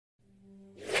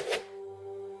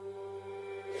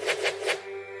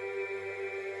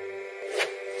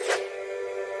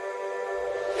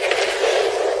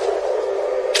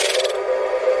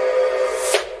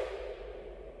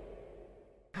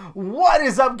What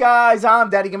is up, guys?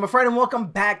 I'm DaddyGamerFred and welcome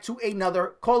back to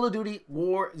another Call of Duty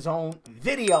Warzone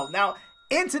video. Now,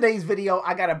 in today's video,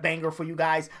 I got a banger for you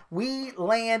guys. We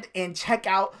land and check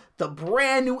out the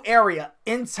brand new area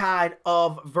inside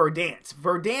of Verdansk.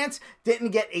 Verdansk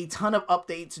didn't get a ton of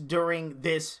updates during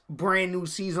this brand new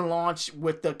season launch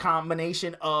with the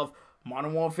combination of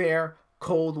Modern Warfare,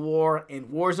 Cold War, and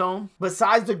Warzone.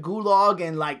 Besides the gulag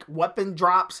and like weapon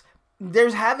drops, there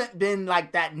haven't been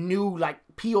like that new like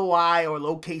POI or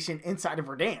location inside of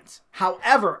Verdansk.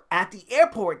 However, at the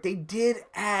airport, they did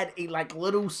add a like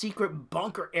little secret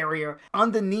bunker area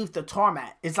underneath the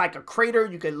tarmac. It's like a crater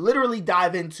you could literally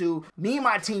dive into. Me and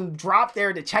my team dropped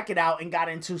there to check it out and got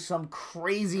into some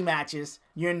crazy matches.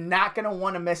 You're not gonna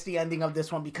want to miss the ending of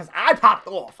this one because I popped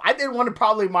off. I did one of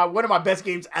one of my best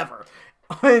games ever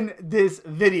in this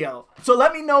video. So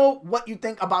let me know what you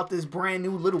think about this brand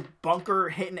new little bunker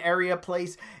hidden area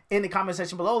place in the comment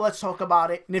section below. Let's talk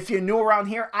about it. And if you're new around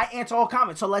here, I answer all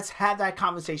comments, so let's have that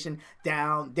conversation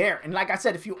down there. And like I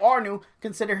said, if you are new,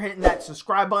 consider hitting that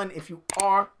subscribe button. If you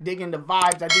are digging the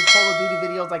vibes, I do Call of Duty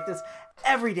videos like this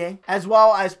every day, as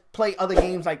well as play other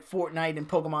games like Fortnite and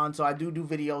Pokemon, so I do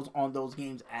videos on those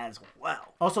games as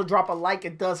well. Also, drop a like.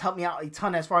 It does help me out a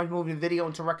ton as far as moving the video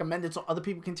and to recommend it so other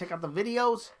people can check out the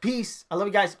videos. Peace. I love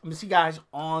you guys. I'm gonna see you guys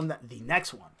on the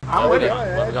next one. I'm with it.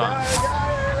 I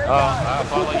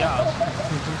follow y'all.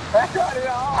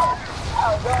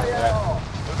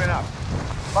 Moving up.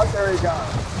 There you go.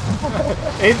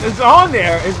 It's on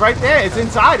there. It's right there. It's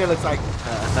inside, it looks like.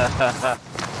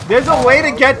 There's a way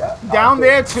to get down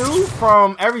there too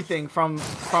from everything. From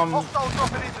people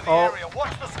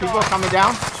coming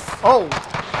down. Oh.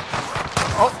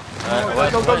 Go.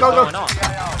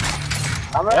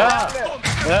 I'm right around it.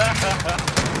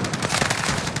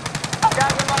 I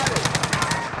got somebody.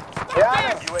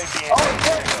 Yeah. Oh, shit.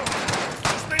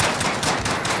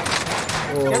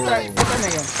 Get that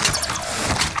nigga.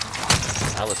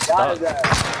 I was stuck.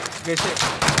 Good shit.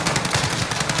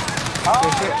 Oh,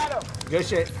 Good shit. got him. Good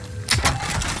shit.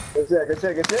 Good shit.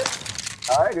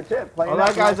 All right, good shit. All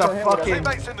that guy's a fucking.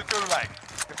 Teammates in the gulag.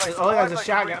 All that guy's a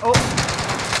shotgun. Oh.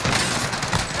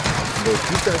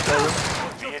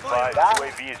 Be advised,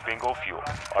 UAV is bingo fuel.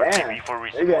 RTV for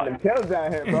You're getting them resupply. kills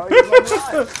down here, bro. You're gonna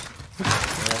run.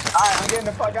 Alright, I'm getting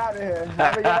the fuck out of here.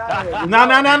 How do we get out of here?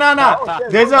 No. Oh,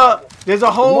 shit, There's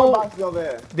a whole. boxes over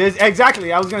there. There's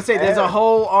exactly. I was gonna say there's a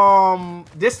whole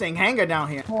this thing hangar down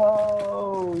here.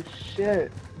 Oh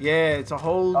shit. Yeah, it's a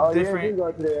whole different. Yeah, we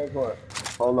go to the airport.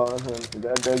 Hold on, I just want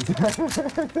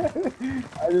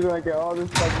to get all this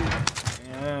fucking.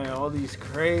 Yeah, all these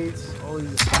crates, all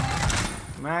these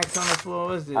max on the floor.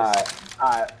 What's this?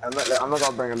 Alright. I'm not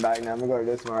gonna bring him back now. I'm gonna go to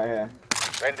this one right here.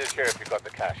 Rent this here if you got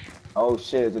the cash. Oh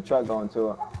shit, there's a truck going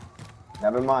to it.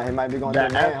 Never mind, he might be going to the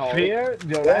manhole.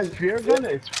 That fear gun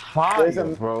is fire,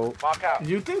 bro. Mark out.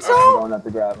 You think I'm so? going up to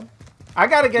grab him. I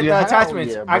gotta get the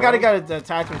attachments. Yeah, I gotta get the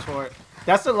attachments for it.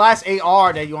 That's the last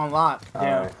AR that you unlock. Yeah.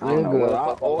 Alright, I don't know what I the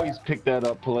fuck always pick that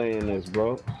up playing this,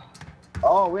 bro.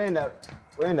 Oh, we're in the,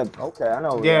 okay, I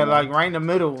know. Yeah, like right in the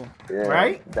middle, yeah,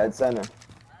 right? Dead center.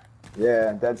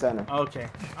 Yeah, dead center. Okay,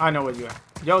 I know where you are.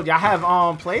 Yo, y'all have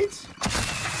plates?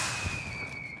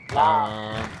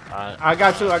 I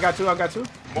got two.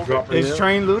 Is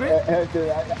train looted?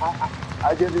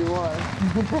 I'll give you one.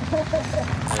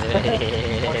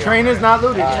 Train is not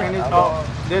looted. Train is. Oh,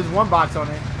 there's one box on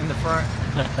it in the front.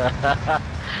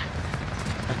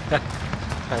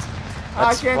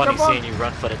 That's funny seeing you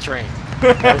run for the train.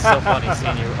 That's so funny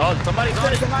seeing you. Oh, somebody's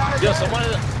on it. Yo, someone.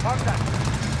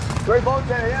 Great boat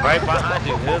there, yeah. Right behind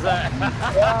you. Who's that? Oh,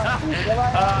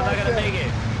 I'm not gonna make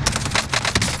it.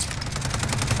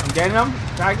 I'm getting them.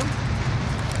 Tag them.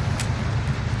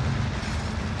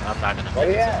 I'm not gonna Where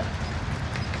make he it. at?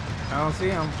 I don't see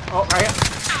him. Oh, right here.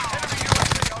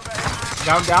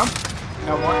 Down. Got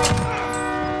one.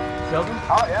 Killed him.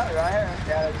 Oh, yeah, right here.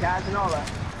 Yeah, the cash and all that.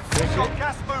 Good shit.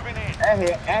 Gas moving in. And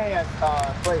he has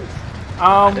plates.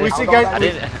 We should get.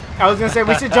 I was gonna say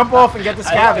we should jump off and get the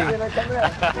scabby.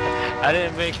 I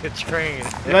didn't make a train.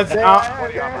 Let's.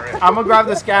 I'm gonna grab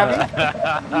the scabby.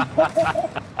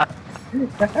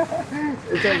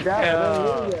 It's a guy.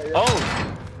 Oh,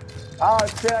 Oh,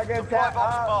 shit, I get that.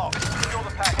 Mark. Secure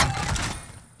the package.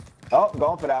 Oh,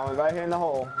 going for that one. Right here in the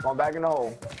hole. Going back in the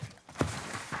hole.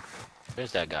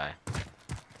 there's that guy.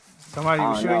 Somebody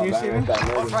was shooting you, Steven?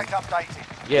 Contract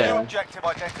updated. New Yeah. objective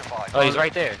identified. Oh, he's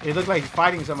right there. It looked like he's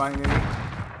fighting somebody, maybe.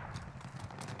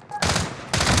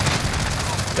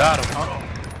 Got him. Oh.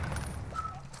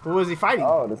 Who was he fighting?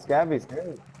 Oh, the scabby's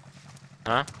good.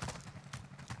 Huh?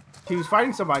 He was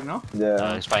fighting somebody, no?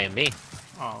 Yeah. He's fighting me.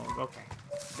 Oh, okay.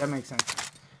 That makes sense.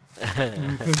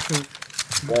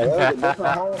 Yeah, that's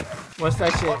a hole. What's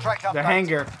that shit? The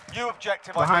hangar. New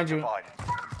objective Behind you. identified.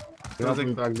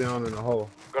 Jumping back down in the hole.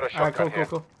 Got a Alright, shotgun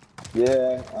cool. here.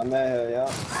 Yeah, I'm at here,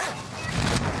 yeah.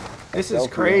 This is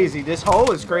crazy. This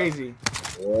hole is crazy.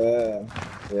 Yeah,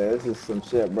 this is some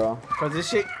shit, bro. Cause this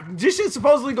shit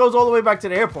supposedly goes all the way back to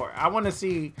the airport. I want to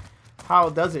see how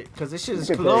it does it, cause this shit is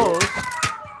closed.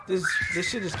 This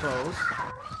shit is closed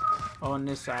on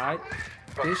this side.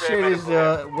 This shit is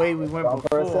the way we went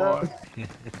before.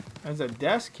 There's a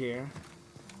desk here.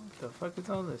 What the fuck is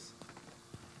all this?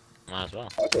 Might as well.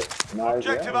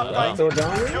 Objective update.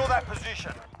 Secure that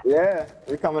position. Yeah,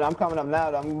 I'm coming up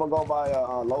now. I'm gonna go buy a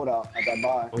loadout at that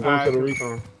buy. I'm going to the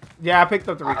recon. Yeah, I picked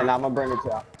up the recon. And I'm gonna bring it to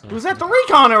y'all. Who's at the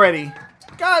recon already?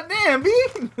 God damn, B!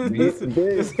 This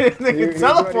nigga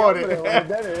teleported.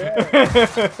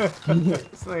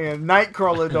 It's like a night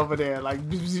crawler over there, like.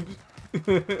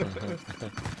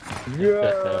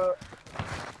 Yeah.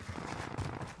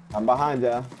 I'm behind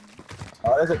ya.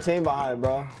 Oh, there's a team behind,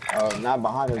 bro. Oh, not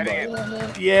behind us,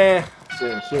 but Yeah.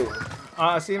 Shoot.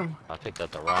 I seen him. I picked up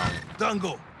the wrong.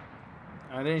 Dango.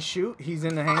 I didn't shoot. He's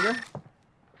in the hangar.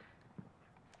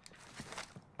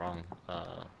 Wrong.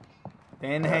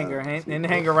 They're in the hangar. In the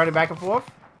hangar, running back and forth.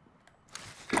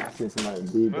 I see somebody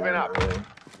deep. Moving up.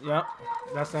 Yep.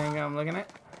 That's the hangar I'm looking at.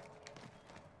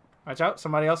 Watch out.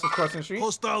 Somebody else is crossing the street.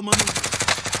 Hostile maneuver.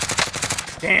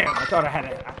 Damn. I thought I had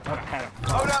it.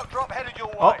 Loadout drop headed your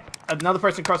way. Oh, another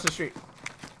person crossed the street.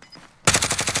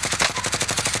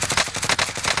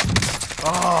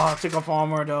 Oh, took off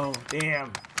armor though.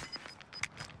 Damn.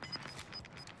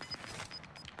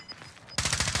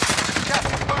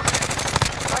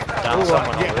 Down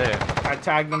someone over there. I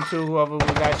tagged them too, whoever was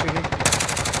that shooting.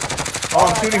 Oh,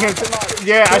 I'm shooting him.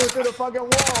 Yeah, I through the fucking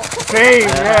wall. same.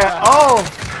 Yeah. Oh.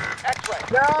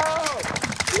 No.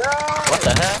 What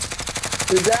the hell?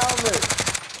 He's down me.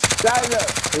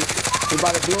 He's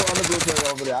by the blue on the blue thing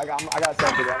over there. I got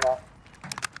something.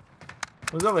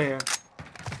 Who's over here?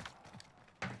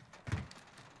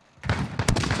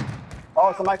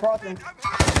 Oh, somebody crossing.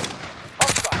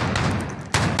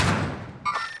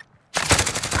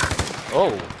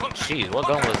 Oh, jeez, what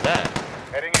gun was that?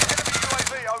 Heading in. Enemy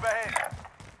UAV overhead.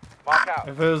 Mark out.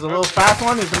 If it was a little fast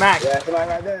one, it's the max. Yeah, somebody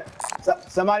right there.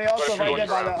 Somebody also right there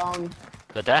by the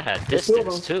But that had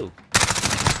distance too.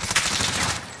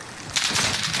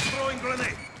 Throwing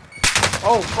grenade.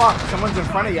 Oh fuck! Someone's in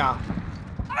front of y'all.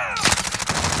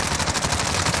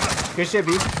 Good shit,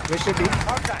 B. Good shit, B.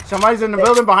 Somebody's in the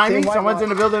building behind me. Someone's in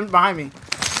the building behind me.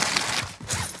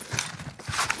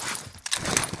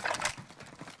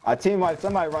 I team like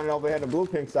somebody running over here the blue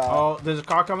pink side. Oh, there's a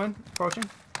car coming, approaching.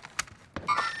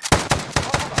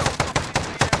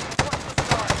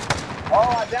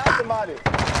 Oh, I downed somebody.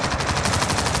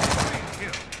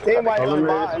 Team white on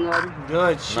by.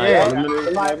 Good shit.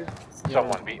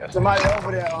 Someone beat us. Somebody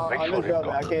over there on this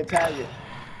building. I can't tag it.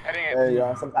 Heading in. There you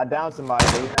go. I downed somebody.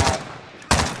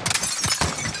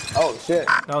 Oh shit.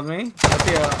 That was me? I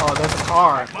see oh, there's a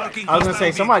car. I was gonna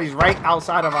say somebody's right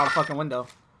outside of our fucking window.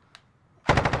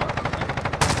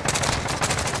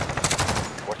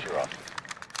 What's your up?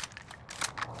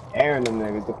 Airing them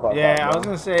niggas the fuck Yeah, out, I was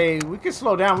gonna say we could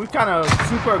slow down. We're kind of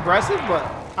super aggressive, but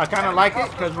I kind of like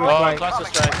it because we're like. Cluster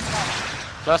strike.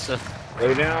 Cluster.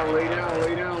 Lay down. Enemy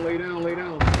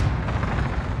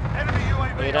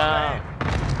UAV Lay down.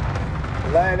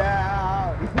 Lay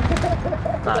down.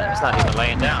 It's not even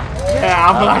laying down. Yeah,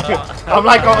 I'm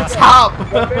like on top.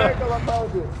 The vehicle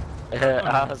approaching.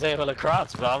 I was able to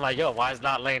cross, but I'm like, yo, why is it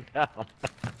not laying down?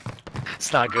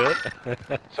 It's not good.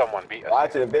 Someone beat us.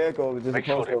 Watch the vehicle was just Make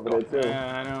sure approached over there too.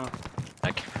 Yeah, I know.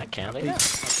 I can't lay down. I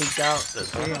peeked out.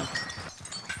 Yeah.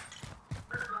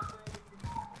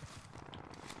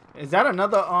 Is that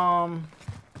another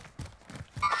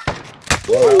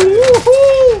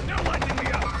They're lighting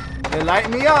me up. They light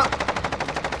me up.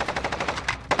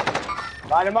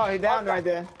 Light him up, he down right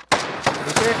there.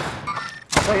 That's it.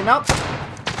 I'm playing up.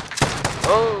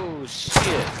 Oh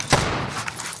shit.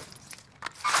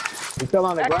 He's still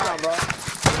on the ground, bro.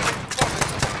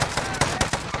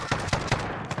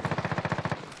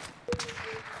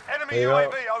 Enemy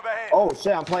UAV overhead. Oh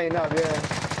shit, I'm playing up,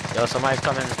 yeah. Yo, somebody's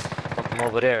coming from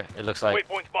over there. It looks like.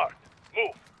 Waypoint marked.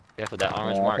 Move. Yeah, with that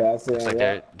orange Yeah, mark. okay, I see Looks it, like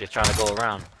yeah. they're trying to go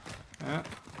around. Yeah.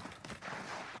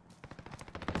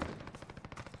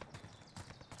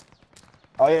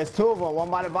 Oh yeah, it's two of them. One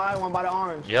by the vine, one by the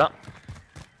orange. Yep.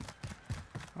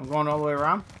 I'm going all the way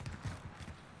around.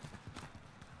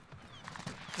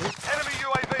 Enemy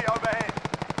UAV overhead.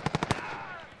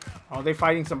 Oh, they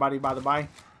fighting somebody by the by.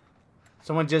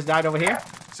 Someone just died over here.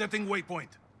 Setting waypoint.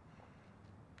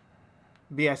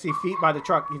 B, I see feet by the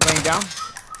truck. He's laying down.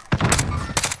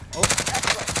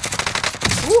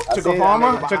 Took off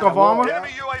armor. Took off armor. Enemy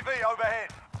UAV overhead.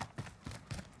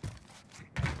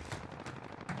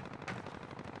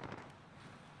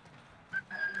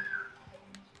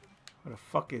 Where the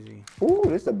fuck is he? Ooh,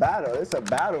 this a battle. It's a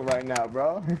battle right now,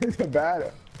 bro. It's a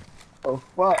battle. Oh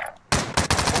fuck.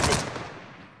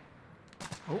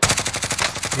 Oh.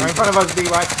 Right in front of us, B.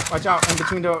 Watch out in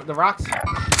between the rocks.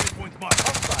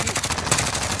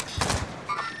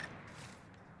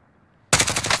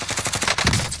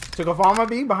 Took off armor,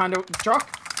 B, behind the truck.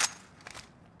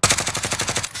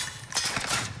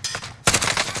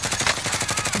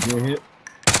 Good hit.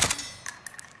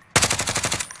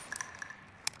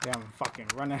 Damn, I'm fucking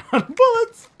running out of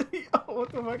bullets. Yo, what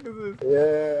the fuck is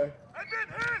this?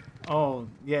 Yeah. Oh,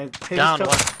 yeah. Down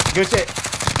one. Good shit.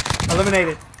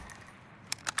 Eliminated.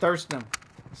 Thirst him.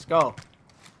 Let's go.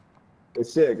 Good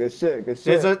shit. Good shit. Good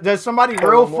shit. There's somebody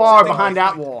real far behind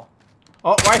that wall.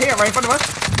 Oh, right here, right in front of us.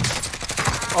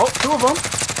 Oh, two of them.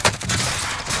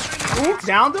 Ooh,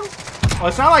 downed them. Oh,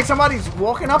 it sounds like somebody's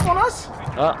walking up on us.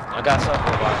 Oh, I got something.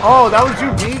 Oh, that was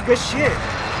you, B. Good shit.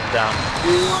 Down.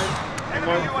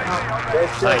 Good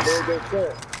shit, Nice. dude. Good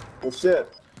shit. Good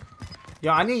shit.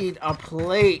 Yo, I need a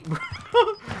plate, bro.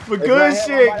 For It's good right shit,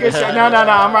 here, good shit. No,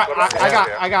 I'm right.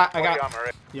 I got. Body armor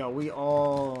ready. Yo, we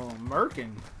all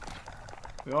murking.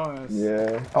 We all.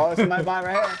 Yeah. Oh, it's my mind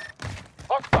right here.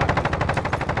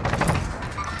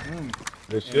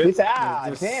 Good He shit. said, ah,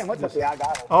 Just- damn, what the fuck? I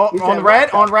got him. Oh, He on said, red,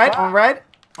 what on the red, fuck? on red,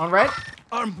 on red.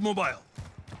 Armed mobile.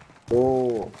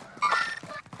 Oh.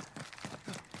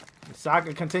 The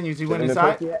saga continues. He went Should've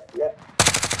inside. been posted, yeah.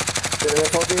 Should have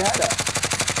been posted, had that.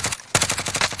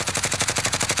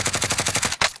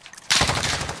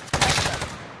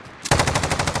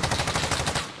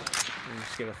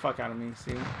 Get the fuck out of me,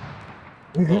 see?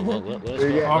 What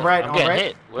is Yeah. On red, I'm on getting red.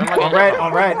 hit. Where am I On getting red, hit on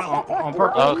from? red, on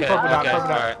purple. Oh, okay, Purple dot, okay. purple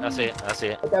dot. Alright, I see it. I see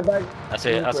it. Put that back. I see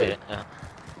it. I see it. Yeah.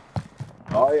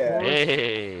 Oh, yeah.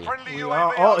 Hey. Friendly We UAV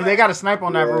are- oh, they overhead. got a snipe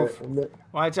on that Yeah. roof.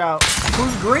 Watch out.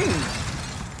 Who's green?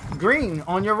 Green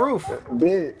on your roof.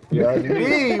 Big. Yeah,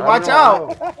 B, watch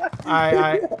out.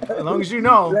 Alright. As long as you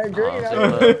know. That green,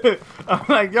 Oh, I'm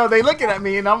like, yo, they looking at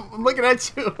me and I'm looking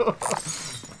at you.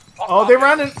 Oh, they're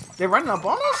running up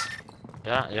on us?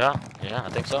 Yeah, I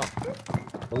think so.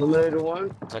 Eliminated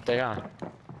one. Looks like they are.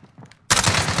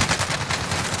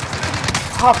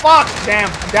 Oh, fuck. Damn,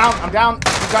 I'm down.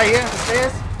 He's right here, the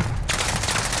stairs.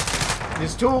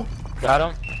 There's two. Got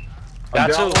him. Got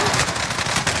down two.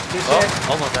 Good Oh, shit.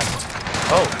 almost that.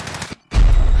 Oh,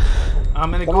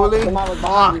 I'm in a Come on, ghoulie. come on, with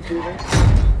behind Fuck. you,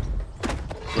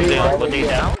 Steven. were they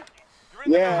down?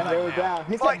 Yeah, they were down.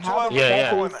 He said, Fight to how the Yeah,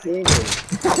 fuck did he see me?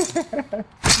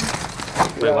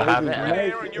 Wait, what this is happened? You're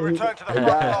here and you return to the front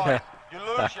line. You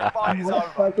lose, your fight is How the over.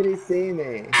 fuck did he see me?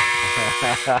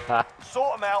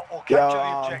 Sort them out or Yo, capture the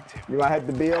objective. you want to head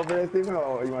to B over there, Steven,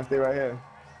 or you want to stay right here?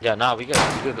 Yeah, nah, we can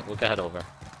head over.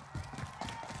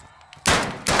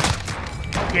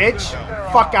 Bitch.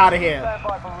 Fuck out of here. Stand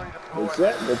by for redeployment. Good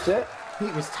shit, good shit. He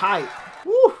was tight.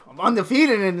 Woo. I'm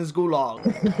undefeated in this gulag.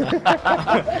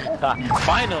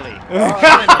 Finally.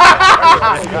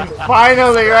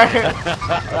 Finally, right?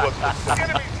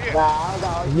 Enemies here. Nah, I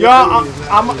got Yo,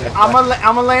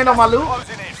 I'm gonna land on my loot.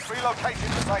 Closing in. Relocating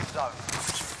the safe zone.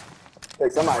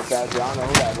 Like somebody fast, I don't know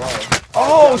who that was.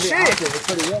 Oh, It's shit. It's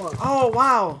pretty warm. Oh,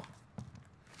 wow.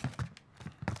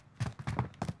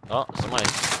 Oh, somebody.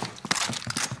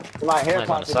 My hair Somebody's on the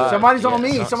popped. side. Somebody's on Yeah,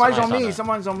 me. Somebody's on somebody's on me. that.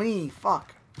 Someone's on me.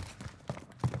 Fuck.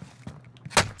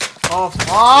 Oh,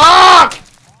 fuck!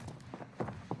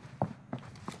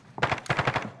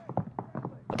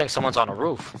 I think someone's on the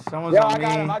roof. Someone's Yo, on I got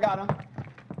me. him, I got him.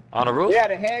 On the roof? Yeah,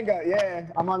 the handgun, yeah,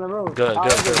 I'm on the roof. Good, I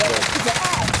good, was good,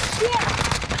 just- good.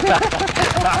 He said,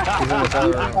 ah, He's in the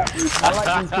third room. I like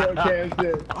these kill cam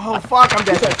shit. Oh, fuck. I'm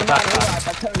He said, dead. somebody who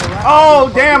I turned around.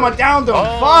 Oh, damn. I downed him.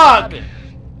 Oh, Fuck. what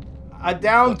I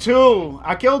downed two.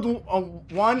 I killed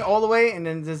one all the way, and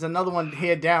then there's another one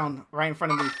here down right in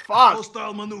front of me. Fuck.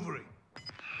 Hostile maneuvering.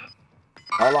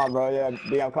 Hold on, bro, yeah,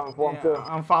 B, I'm coming for him Yeah, too.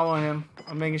 I'm following him.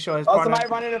 I'm making sure his Oh, partner.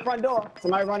 somebody running in the front door.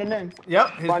 Somebody running in. Yep,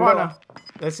 his Front partner. door.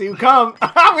 Let's see who comes.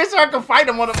 I wish I could fight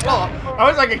him on the floor. I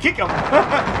wish I could kick him.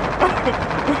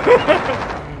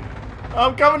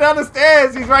 I'm coming down the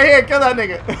stairs. He's right here. Kill that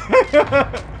nigga.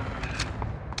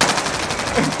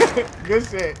 Good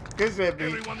shit. Good shit, B.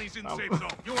 Everyone is in safe zone.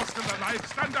 You are still alive.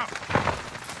 Stand up.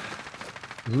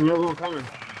 Another one coming.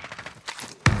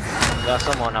 Got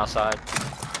someone outside.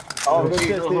 Oh, good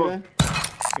shit, Steven.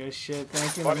 Good shit.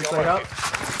 Thank you. Let me play up.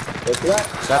 Good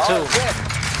shit. Got two.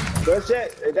 Good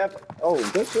shit.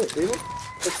 Oh, good shit, Steven.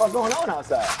 What the fuck going on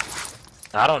outside?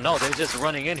 I don't know. They're just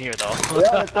running in here though.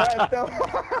 Yeah, the threat still.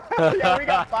 Yeah, we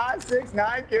got 5, 6,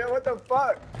 9 kills. What the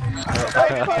fuck?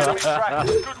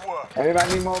 Good work.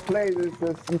 Anybody need more plays?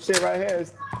 There's some shit right here.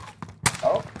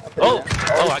 Oh,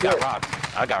 I got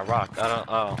rocked. I got rocked. I don't.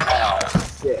 Oh.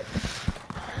 Shit.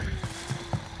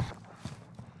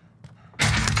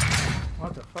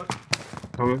 What the fuck?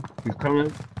 Coming. He's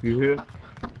coming. You here?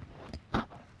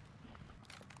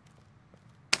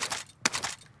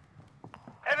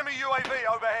 Enemy UAV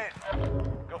overhead.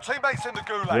 Your teammates in the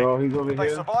gulag. Yo, he's over If they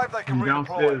here. survive, they can He's redeploy.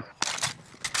 downstairs.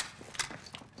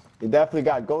 You definitely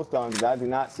got ghost on because I do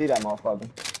not see that motherfucker.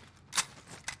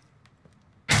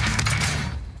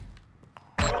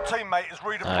 Your teammate is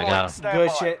redeployed. I got him. Stand Good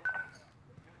by. shit.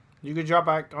 You can drop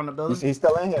back on the building. He's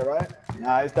still in here, right?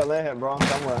 Nah, he's still in here, bro.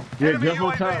 Somewhere. Yeah, Enemy jump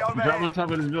on UAV top. overhead. Jump on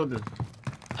top of this building.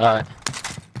 All right.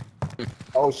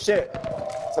 Oh shit.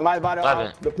 Somebody by the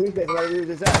police station where we were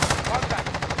just at.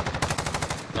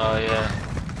 Oh yeah.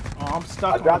 Oh, I'm I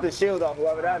stuck. dropped the shield off,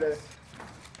 whoever that is.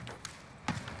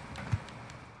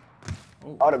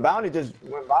 Oh, the bounty just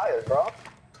went by us, bro.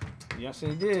 Yes,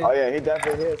 he did. Oh yeah, he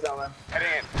definitely hit something. Head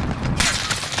in.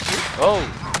 Oh.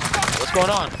 What's going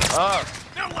on? Oh.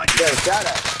 Yeah, shot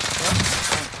at.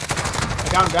 I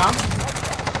got him down.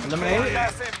 Eliminated.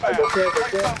 Gas inbound. Good shit, good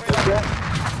Take shit, something good out. shit.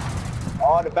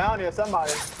 Oh, the bounty or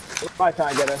somebody. Somebody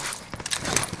trying to get us.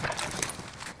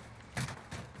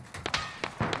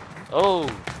 Oh.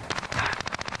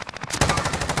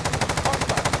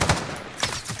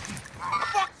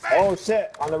 Oh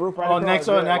shit, on the roof right Oh, across. next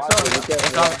door, Yeah, next watch door. it, good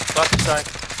shit. Fuck the side.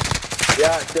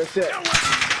 Yeah, good shit.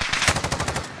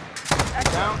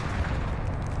 Down.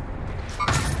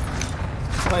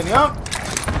 Play me up.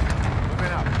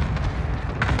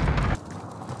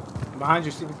 Behind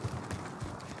you, Steven.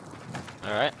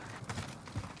 All right.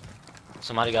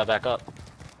 Somebody got back up.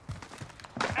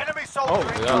 Enemy soldier Oh,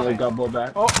 incoming. They got ball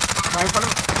back. Oh, right in front of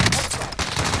me.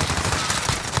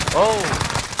 Oh.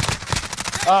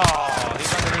 Oh,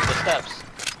 he's underneath the steps.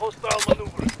 Hostile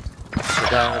maneuvering. The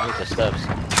guy underneath the steps.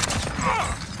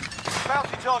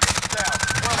 Bounty target is down.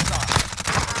 Well done.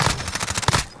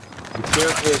 The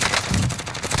staircase.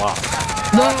 Wow.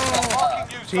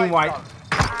 Marking you Team safe white. zone.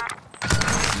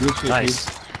 Good shit. Nice.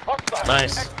 Hostile.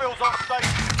 Nice. Exfil's on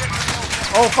station. Get to the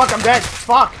hill. Oh, fuck, I'm dead.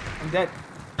 Fuck, I'm dead.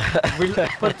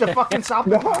 Put the fucking stop.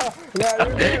 Yeah,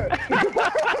 you're good.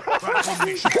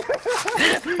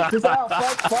 Just out,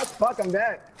 fuck, I'm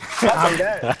dead. Fuck, I'm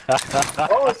dead.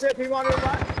 Oh shit, people on the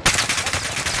right.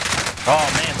 Oh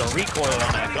man, the recoil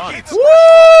on that gun.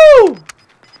 Woo!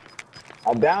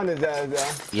 I'm down his ass,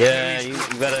 though. Yeah, you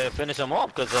better finish him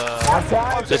off, cause I'm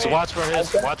trying just to. watch for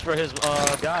his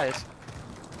guys.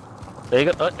 There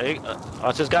you go. There you go.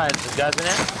 Watch his guys. His guys in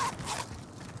there.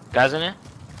 Guys in there.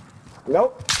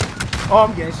 Nope. Oh,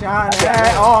 I'm getting shot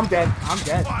at. Oh, I'm dead. I'm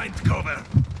dead. Find cover.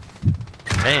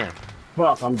 Man,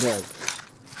 Fuck, I'm dead.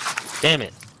 damn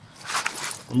it.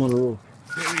 I'm on the roof.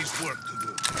 There is work to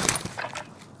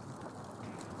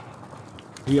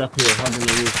do. He up here, hugging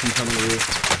the roof. He's hugging the roof.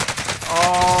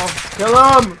 Oh, kill him.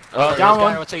 Oh, there's a Down guy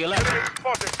one. over to your left.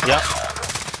 Yep.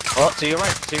 Oh, to your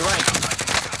right. To your right.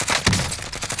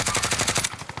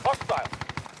 Hostile.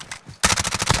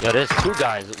 Yo, there's two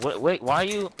guys. Wait, why are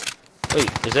you? Wait,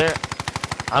 is there?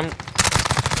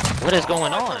 What is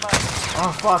going on?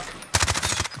 Oh, fuck.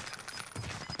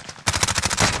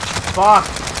 Fuck.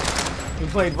 We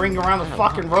played Ring Around the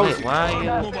fucking Wait, Rosie. why are you?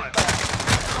 Mobile.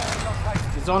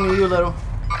 It's only you, little.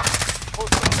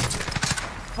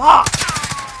 Fuck.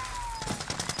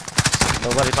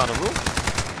 Nobody's on the roof.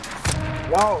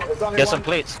 No, it's only Get one. some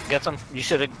plates. Get some. You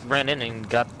should have ran in and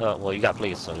got. Well, you got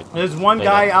plates. So. There's one Play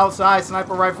guy that. outside,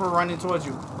 sniper rifle running towards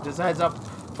you. Just a heads up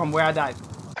from where I died.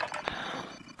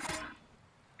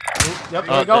 Yep,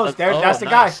 there he goes. There, oh, that's the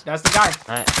nice. guy. That's the guy.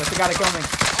 Alright. That's the guy that killed me.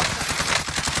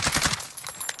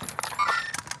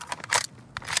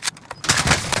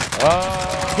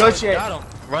 Oh, Good shit. Got him.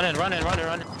 Running. I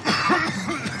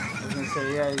was gonna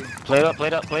say, yeah. Plate up.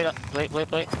 Plate. All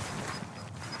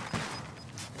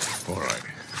right.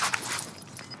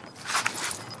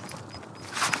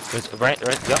 Right.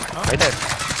 Yep. Right there.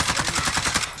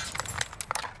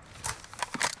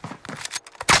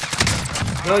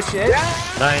 Good shit.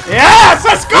 Nice. Yes,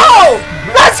 let's go!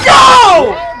 Let's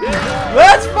go!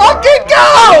 Let's fucking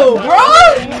go, bro!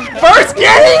 First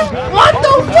game? What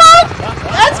the fuck?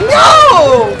 Let's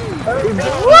go! What?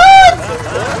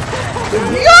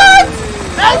 What?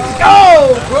 Let's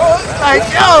go, bro! Like,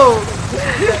 yo!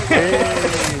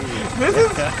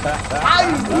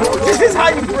 This is how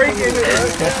you break in.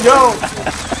 Yo,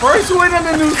 first win of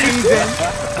the new season.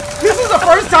 This is the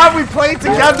first time we played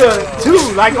together, too.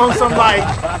 Like on some like.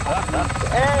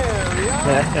 Hey,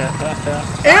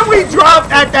 And we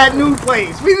dropped at that new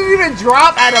place. We didn't even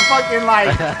drop at a fucking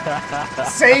like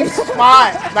same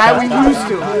spot that we used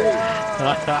to.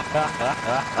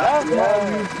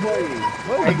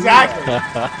 Exactly.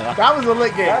 That was a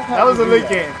lit game. That was a lit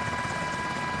game.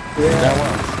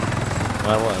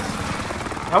 That was.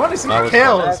 I want to see the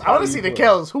kills. I want to see the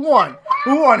kills. Who won?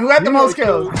 Who won? Who had the most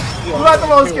kills? Who had the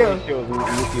most kills?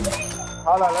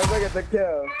 Hold on, let's look at the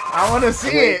kill. I want to see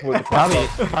it.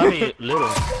 Probably little.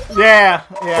 Yeah.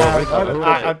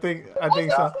 I think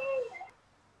so.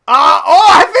 Oh,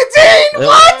 I have 15!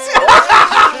 What?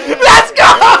 Let's go!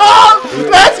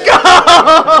 Let's go!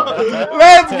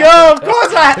 Let's go!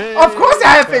 Of course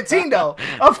I have 15 though.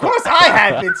 Of course I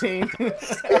had 15.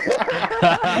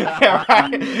 Yeah,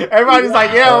 right. Everybody's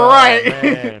like, yeah,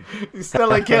 right.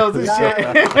 Stealing kills and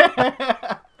shit.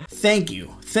 Thank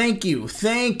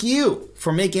you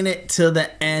for making it to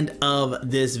the end of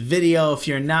this video. If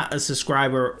you're not a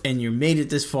subscriber and you made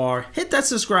it this far, hit that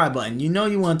subscribe button. You know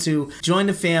you want to join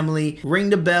the family,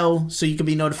 ring the bell so you can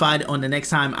be notified on the next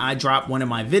time I drop one of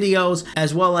my videos,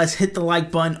 as well as hit the like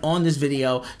button on this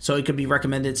video so it could be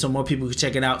recommended so more people can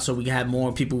check it out, so we can have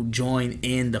more people join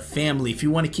in the family. If you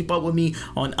want to keep up with me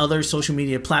on other social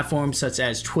media platforms such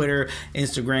as Twitter,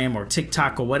 Instagram, or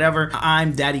TikTok or whatever,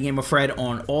 I'm DaddyGamerFred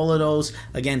on all of those.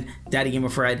 Again,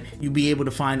 DaddyGamerFred. You'll be able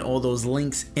to find all those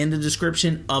links in the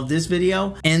description of this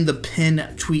video and the pinned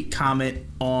tweet comment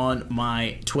on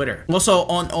my Twitter. Also,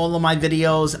 on all of my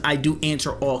videos, I do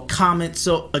answer all comments.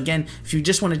 So again, if you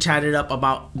just want to chat it up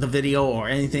about the video or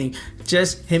anything,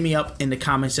 just hit me up in the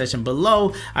comment section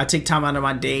below. I take time out of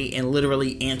my day and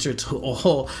literally answer to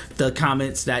all the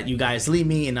comments that you guys leave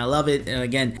me, and I love it. And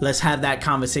again, let's have that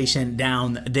conversation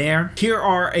down there. Here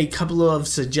are a couple of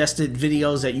suggested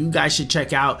videos that you guys should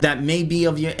check out that may be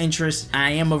of your interest.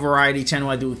 I am a variety channel.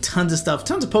 I do tons of stuff,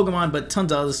 tons of Pokemon, but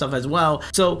tons of other stuff as well.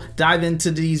 So dive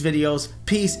into these videos.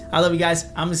 Peace. I love you guys.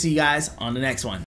 I'm gonna see you guys on the next one.